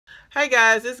Hey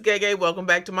guys, it's Gaygay. Welcome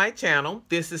back to my channel.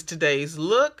 This is today's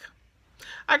look.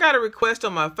 I got a request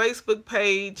on my Facebook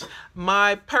page.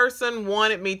 My person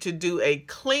wanted me to do a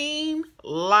clean,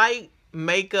 light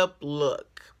makeup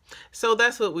look. So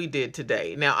that's what we did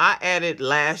today. Now I added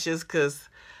lashes because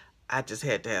I just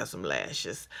had to have some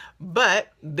lashes.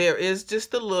 But there is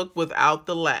just the look without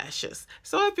the lashes.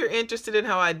 So if you're interested in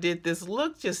how I did this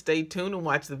look, just stay tuned and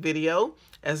watch the video.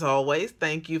 As always,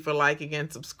 thank you for liking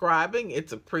and subscribing.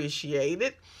 It's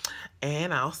appreciated.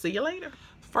 And I'll see you later.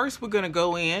 First, we're going to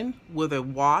go in with a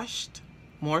washed,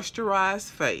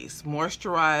 moisturized face.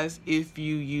 Moisturize if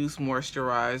you use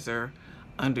moisturizer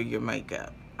under your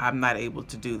makeup. I'm not able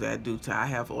to do that due to I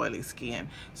have oily skin.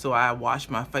 So I wash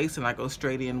my face and I go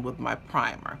straight in with my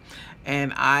primer.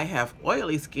 And I have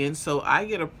oily skin, so I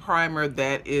get a primer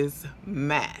that is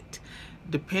matte.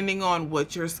 Depending on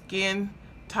what your skin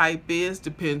type is,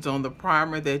 depends on the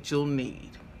primer that you'll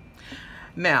need.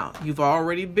 Now, you've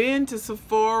already been to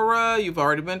Sephora, you've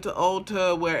already been to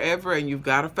Ulta, wherever, and you've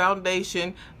got a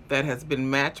foundation that has been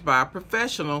matched by a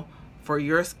professional for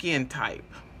your skin type.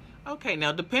 Okay,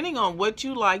 now depending on what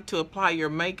you like to apply your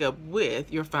makeup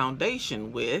with, your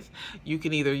foundation with, you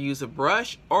can either use a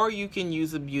brush or you can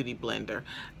use a beauty blender.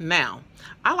 Now,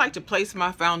 I like to place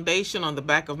my foundation on the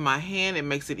back of my hand. It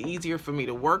makes it easier for me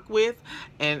to work with.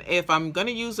 And if I'm going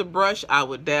to use a brush, I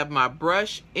would dab my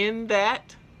brush in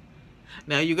that.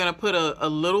 Now you're going to put a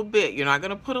little bit. You're not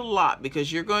going to put a lot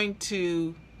because you're going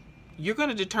to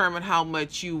determine how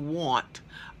much you want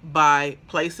by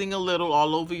placing a little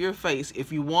all over your face.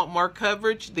 If you want more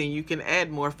coverage, then you can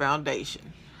add more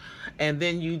foundation. And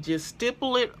then you just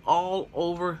stipple it all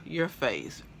over your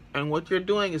face. And what you're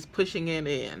doing is pushing it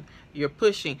in. You're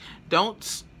pushing.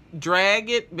 Don't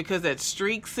drag it because that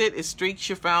streaks it. It streaks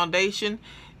your foundation.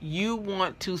 You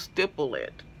want to stipple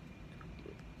it.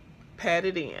 Pat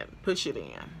it in. Push it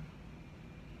in.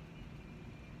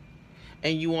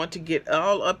 And you want to get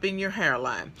all up in your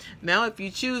hairline. Now, if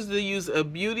you choose to use a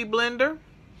beauty blender,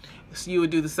 so you would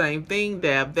do the same thing,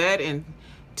 dab that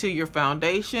into your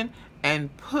foundation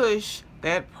and push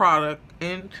that product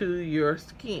into your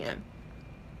skin.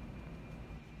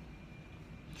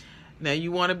 Now,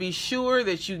 you want to be sure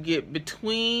that you get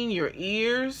between your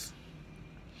ears.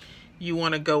 You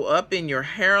want to go up in your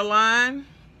hairline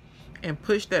and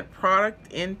push that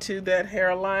product into that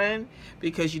hairline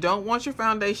because you don't want your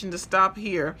foundation to stop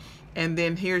here and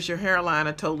then here's your hairline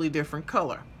a totally different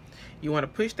color. You want to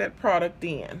push that product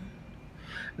in.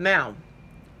 Now,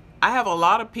 I have a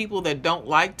lot of people that don't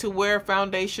like to wear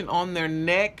foundation on their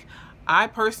neck. I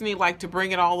personally like to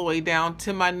bring it all the way down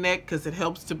to my neck because it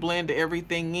helps to blend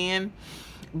everything in,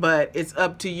 but it's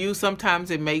up to you.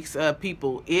 Sometimes it makes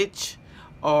people itch,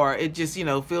 or it just,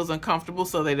 feels uncomfortable,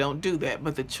 so they don't do that.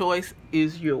 But the choice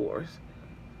is yours.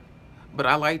 But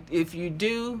I like, if you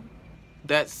do,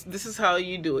 this is how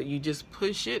you do it. You just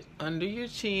push it under your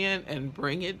chin and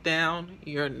bring it down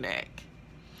your neck.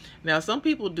 Now, some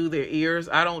people do their ears.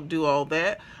 I don't do all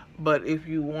that. But if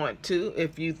you want to,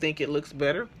 if you think it looks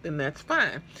better, then that's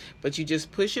fine. But you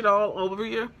just push it all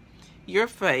over your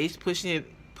face, pushing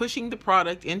the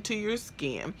product into your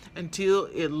skin until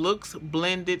it looks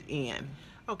blended in.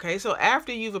 Okay, so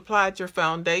after you've applied your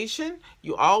foundation,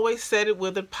 you always set it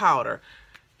with a powder.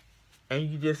 And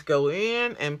you just go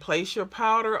in and place your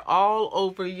powder all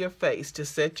over your face to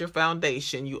set your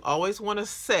foundation. You always want to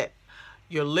set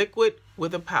your liquid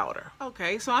with a powder.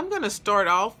 Okay, so I'm going to start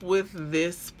off with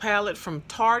this palette from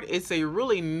Tarte. It's a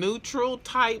really neutral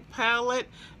type palette,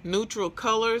 neutral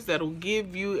colors that'll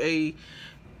give you a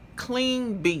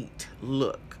clean beat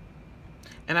look.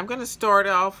 And I'm going to start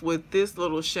off with this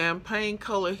little champagne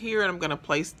color here, and I'm going to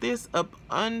place this up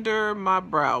under my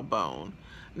brow bone.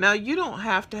 Now, you don't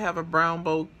have to have a brow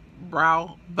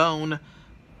bone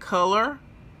color,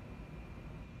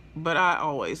 but I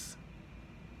always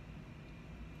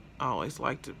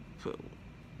like to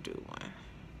do one.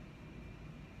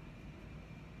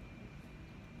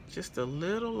 Just a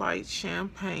little light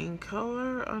champagne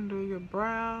color under your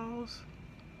brows.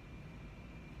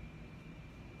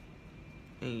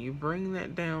 And you bring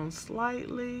that down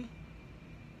slightly.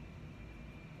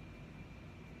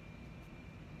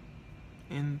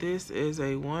 And this is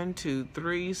a 1, 2,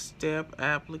 3 step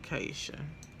application.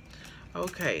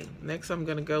 Okay, next I'm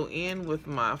going to go in with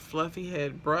my fluffy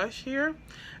head brush here.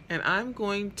 And I'm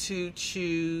going to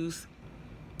choose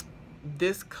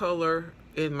this color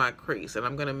in my crease. And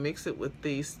I'm going to mix it with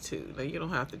these two. Now, you don't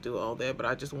have to do all that, but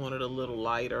I just want it a little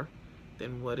lighter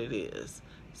than what it is.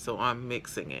 So I'm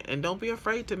mixing it. And don't be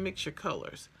afraid to mix your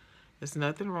colors. There's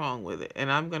nothing wrong with it.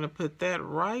 And I'm going to put that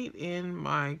right in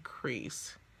my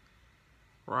crease.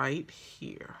 Right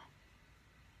here.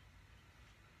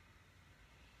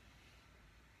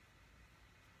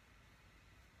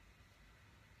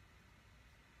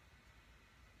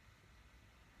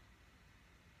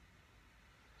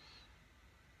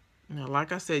 Now,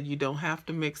 like I said, you don't have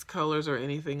to mix colors or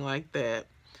anything like that,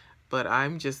 but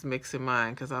I'm just mixing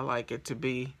mine because I like it to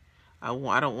be, I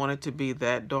don't want it to be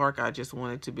that dark. I just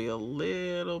want it to be a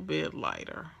little bit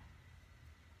lighter.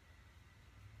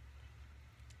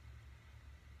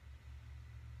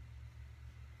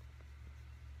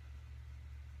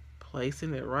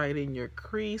 Placing it right in your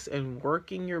crease and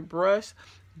working your brush.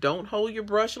 Don't hold your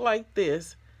brush like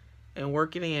this and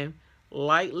work it in.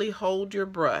 Lightly hold your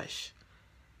brush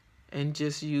and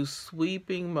just use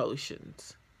sweeping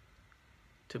motions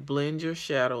to blend your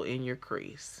shadow in your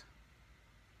crease.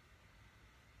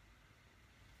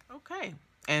 Okay,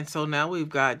 and so now we've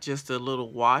got just a little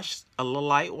wash, a little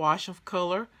light wash of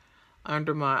color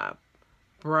under my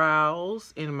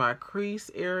brows in my crease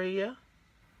area.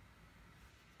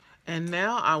 And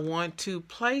now I want to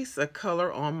place a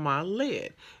color on my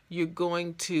lid. You're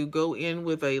going to go in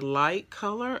with a light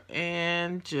color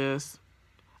and just,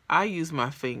 I use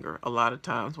my finger a lot of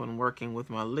times when working with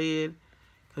my lid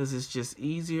because it's just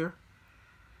easier.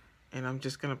 And I'm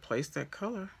just going to place that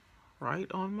color right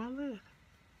on my lid.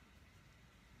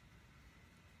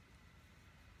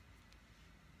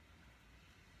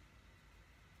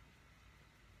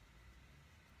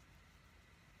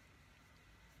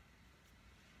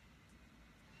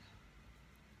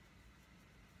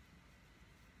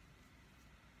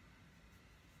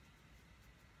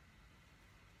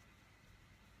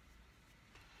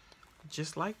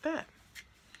 Just like that.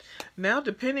 Now,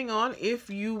 depending on if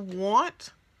you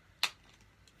want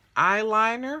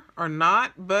eyeliner or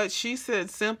not, but she said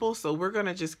simple, so we're going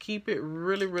to just keep it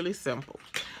really, really simple.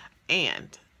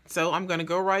 And so I'm going to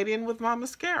go right in with my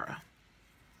mascara.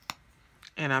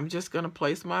 And I'm just going to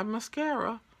place my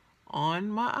mascara on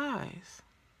my eyes.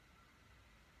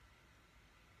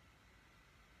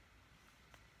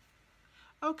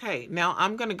 Okay, now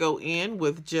I'm going to go in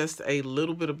with just a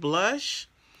little bit of blush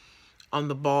on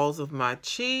the balls of my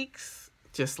cheeks,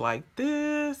 just like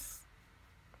this.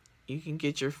 You can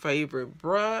get your favorite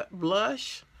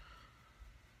blush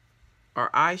or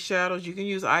eyeshadows. You can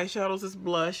use eyeshadows as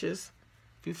blushes.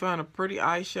 If you find a pretty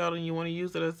eyeshadow and you want to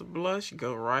use it as a blush,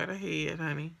 go right ahead,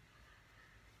 honey.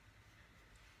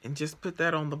 And just put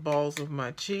that on the balls of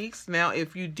my cheeks. Now,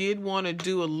 if you did want to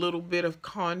do a little bit of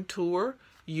contour,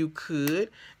 you could.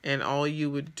 And all you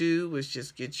would do was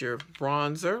just get your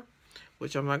bronzer,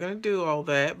 which I'm not going to do all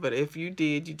that, but if you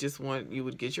did, you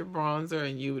would get your bronzer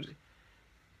and you would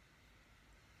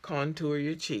contour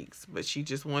your cheeks. But she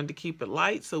just wanted to keep it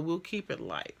light, so we'll keep it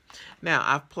light. Now,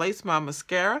 I've placed my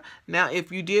mascara. Now,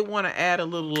 if you did want to add a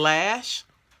little lash,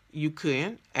 you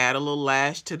can add a little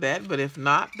lash to that, but if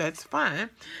not, that's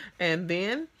fine. And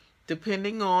then,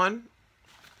 depending on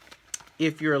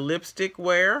if you're a lipstick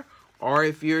wearer or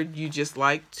if you just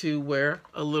like to wear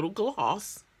a little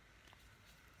gloss,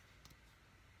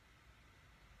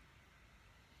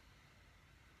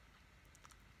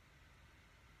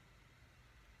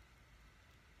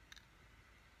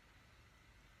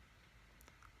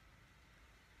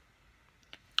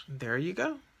 there you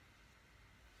go.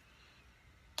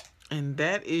 And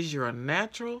that is your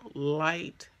natural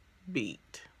light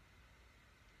beat.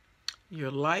 Your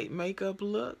light makeup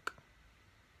look.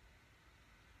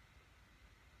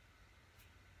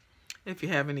 If you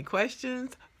have any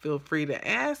questions, feel free to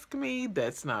ask me.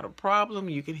 That's not a problem.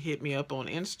 You can hit me up on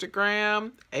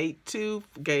Instagram,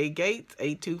 Gaygay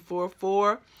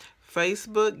 8244,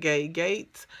 Facebook, Gaygay,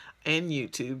 and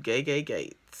YouTube,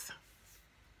 Gaygay.